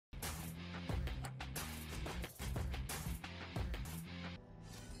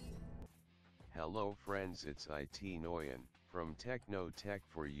Hello friends, it's IT Noyan from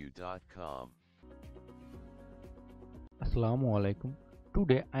technotech4u.com. Assalamu alaikum.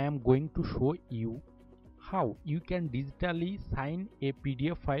 Today I am going to show you how you can digitally sign a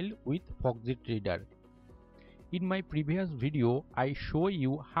PDF file with Foxit Reader. In my previous video, I show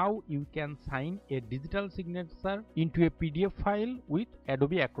you how you can sign a digital signature into a PDF file with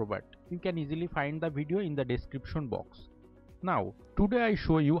Adobe Acrobat. You can easily find the video in the description box. Now, today I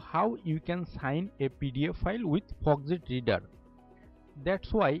show you how you can sign a PDF file with Foxit Reader.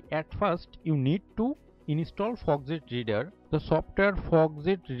 That's why at first you need to install Foxit Reader. The software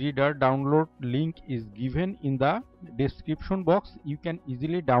Foxit Reader download link is given in the description box. You can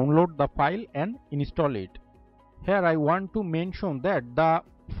easily download the file and install it. Here I want to mention that the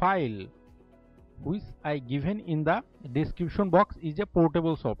file which I given in the description box is a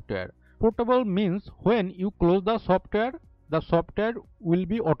portable software. Portable means when you close the software will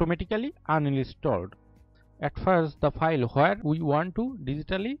be automatically uninstalled. At first, the file where we want to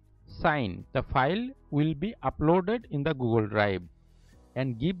digitally sign, the file will be uploaded in the Google Drive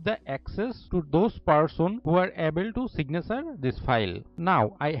and give the access to those persons who are able to signature this file.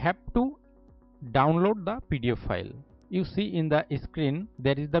 Now I have to download the PDF file. You see in the screen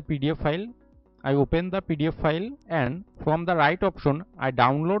there is the PDF file. I open the PDF file and from the right option I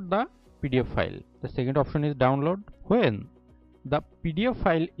download the PDF file. The second option is download. When the PDF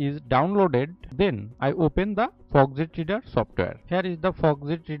file is downloaded, then I open the Foxit Reader software. Here is the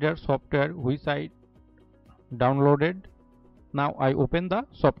Foxit Reader software which I downloaded. Now I open the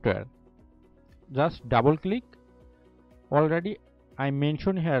software. Just double click. Already I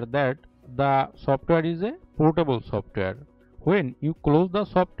mentioned here that the software is a portable software. When you close the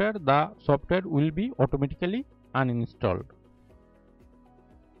software will be automatically uninstalled.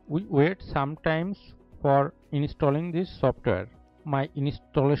 We wait sometimes for installing this software. My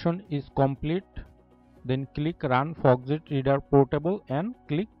installation is complete. Then click Run Foxit Reader Portable and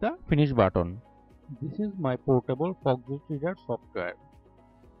click the Finish button. This is my portable Foxit Reader software.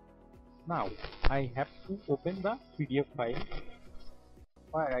 Now I have to open the PDF file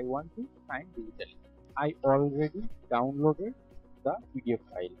where I want to sign digitally. I already downloaded the PDF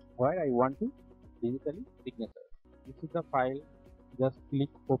file where I want to digitally signature. This is the file. Just click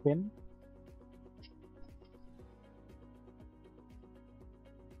Open.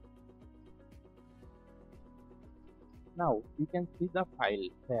 Now you can see the file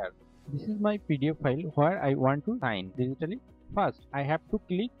here. This is my PDF file where I want to sign digitally. First, I have to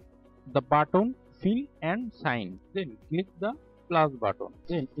click the button Fill and Sign. Then click the plus button.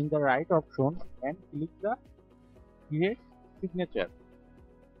 Then in the right option and click the Create Signature.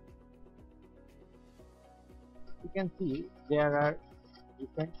 You can see there are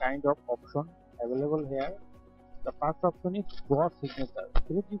different kind of options available here. The first option is Draw Signature.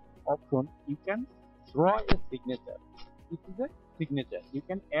 Through this option you can draw a signature. This is a signature. You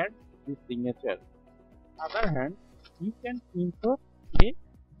can add this signature. On the other hand, you can import a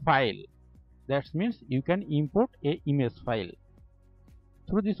file. That means you can import a image file.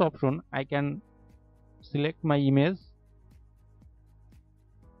 Through this option I can select my image.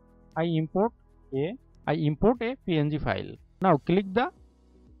 I import a PNG file. Now click the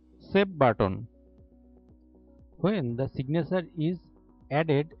Save button. When the signature is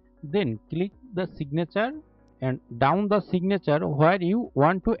added, then click the signature and down the signature where you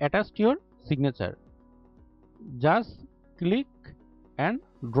want to attach your signature. Just click and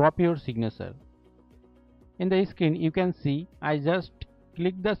drop your signature. In the screen you can see I just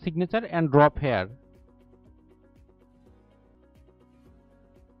click the signature and drop here.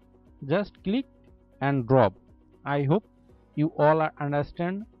 Just click and drop. I hope you all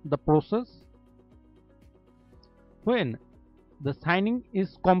understand the process. When the signing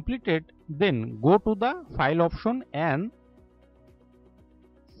is completed, then go to the file option and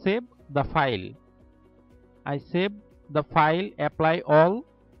save the file. I save the file, apply all.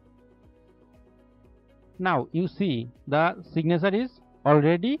 Now you see the signature is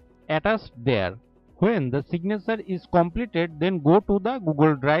already attached there. When the signature is completed, then go to the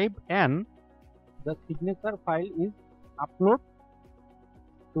Google Drive and the signature file is upload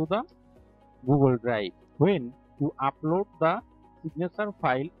to the Google Drive. When you upload the signature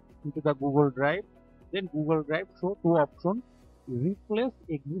file into the Google Drive, then Google Drive show two options: replace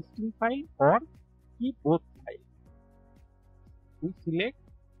existing file or keep both files. We select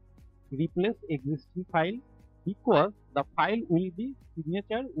replace existing file because the file will be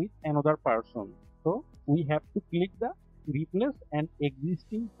signature with another person. So we have to click the replace an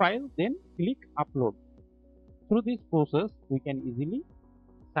existing file, then click upload. Through this process we can easily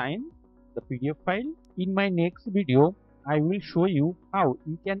sign the PDF file. In my next video I will show you how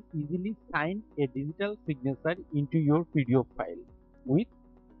you can easily sign a digital signature into your PDF file with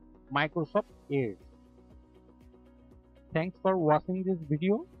Microsoft Edge. Thanks for watching this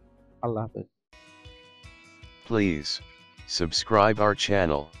video. Allah Hafiz. Please subscribe our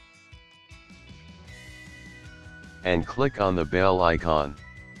channel and click on the bell icon.